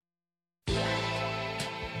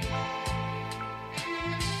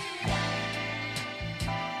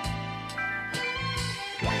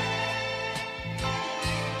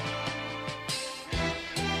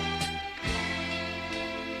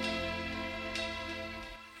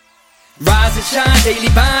Rise and shine,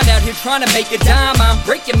 daily bind, out here trying to make a dime. I'm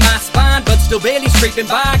breaking my spine, but still barely scraping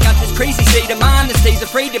by. Got this crazy state of mind that stays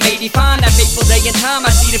afraid to maybe find that fateful day in time.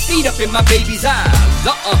 I see defeat up in my baby's eyes.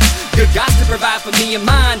 Good guys to provide for me and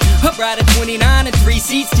mine. A bride at 29 and 3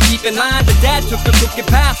 seats to keep in line. But dad took the crooked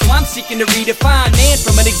path, so I'm seeking to redefine man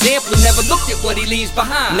from an example who never looked at what he leaves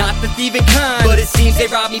behind. Not the thieving kind, but it seems they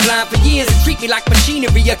robbed me blind for years and treat me like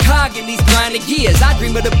machinery, a cog in these grinding gears. I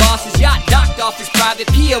dream of the boss's yacht, docked off his private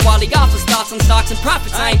pier, while he offers thoughts on stocks and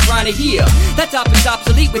profits I ain't trying to hear. That topic's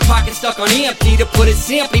obsolete with pockets stuck on empty. To put it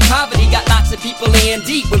simply, poverty got lots of people in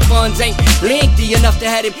deep when funds ain't lengthy enough to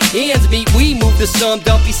have them ends meet. We move to some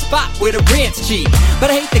dumpy spot where the rent's cheap,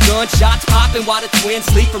 but I hate the gunshots popping while the twins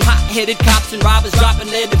sleep from hot-headed cops and robbers dropping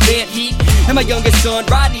lead to vent heat. And my youngest son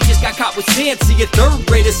Rodney just got caught with sin. See a third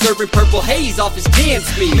grader serving purple haze off his dance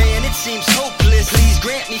speed. Man, it seems hopeless, please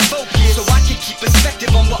grant me focus so I can keep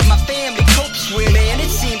perspective on what my family copes with. Man,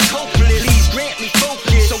 it seems hopeless, please grant me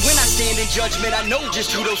focus so when I stand in judgment I know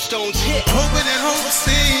just who those stones hit. Hoping and hope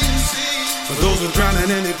seems for those who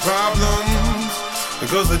drowning in their problems,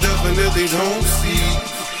 because the judgment that they don't see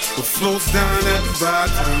what floats down at the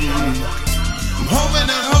bottom. I'm hoping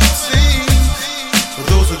and hope seems for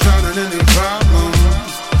those who drowning in their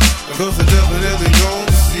problems, because the judgment that they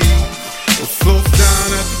don't see what floats down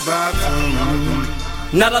at the bottom.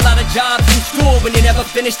 Not a lot of jobs in school when you never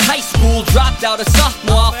finished high school. Dropped out a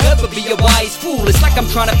sophomore, I'll forever be a wise fool. It's like I'm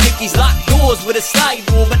trying to pick these locked doors with a slide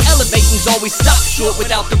rule, but elevating's always stopped short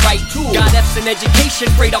without the right tool. Got F's in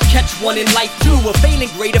education, afraid I'll catch one in life too. A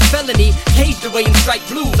failing grade, a felony, caged away in strike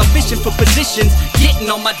blues. I'm fishing for positions,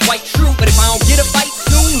 getting on my Dwight Schrute, but if I don't get a bite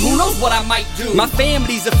soon, who knows what I might do. My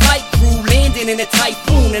family's a flight crew, landing in a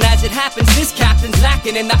typhoon, and as it happens, this captain's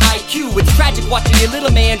lacking in the IQ. It's tragic watching your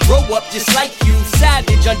little man grow up just like you.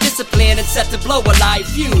 Savage, undisciplined, and set to blow a live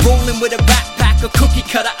fuse. Rolling with a backpack, a cookie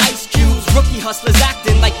cutter, ice cubes. Rookie hustlers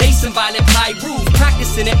acting like they some violent pie rules.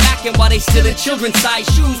 Practicing it backing while they still in children's size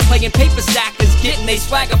shoes. Playing paper stackers, getting they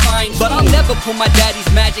swagger fine. But I'll never pull my daddy's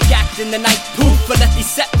magic act in the night poof, or let these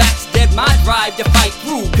setbacks dead my drive to fight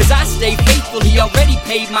through. Cause I stay faithful, he already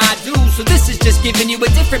paid my dues. So this is just giving you a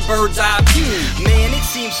different bird's eye view. Man, it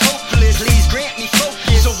seems hopeless, please grant me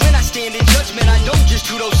focus so when I stand in judgment I know just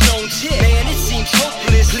who those stones hit. Man, it seems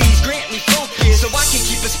hopeless, please grant me focus so I can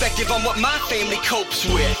keep perspective on what my family copes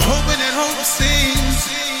with. Hoping and hope seems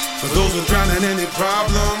for those who drowning in their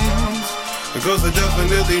problems, because the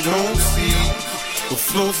judgment that they don't see what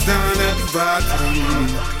floats down at the bottom.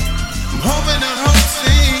 I'm hoping and hope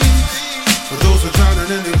seems for those who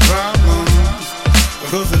drowning in their problems,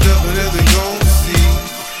 because the judgment that they don't see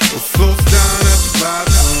what floats down at the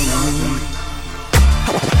bottom.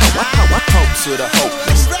 Hope to the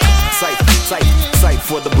hopeless, sight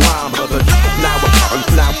for the blind, brother. Now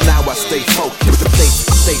I stay focused.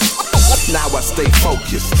 Now I stay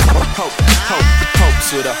focused. Hope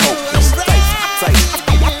to the hopeless,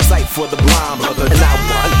 sight for the blind, brother.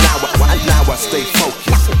 Now I stay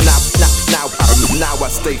focused. Now I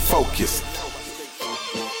stay focused.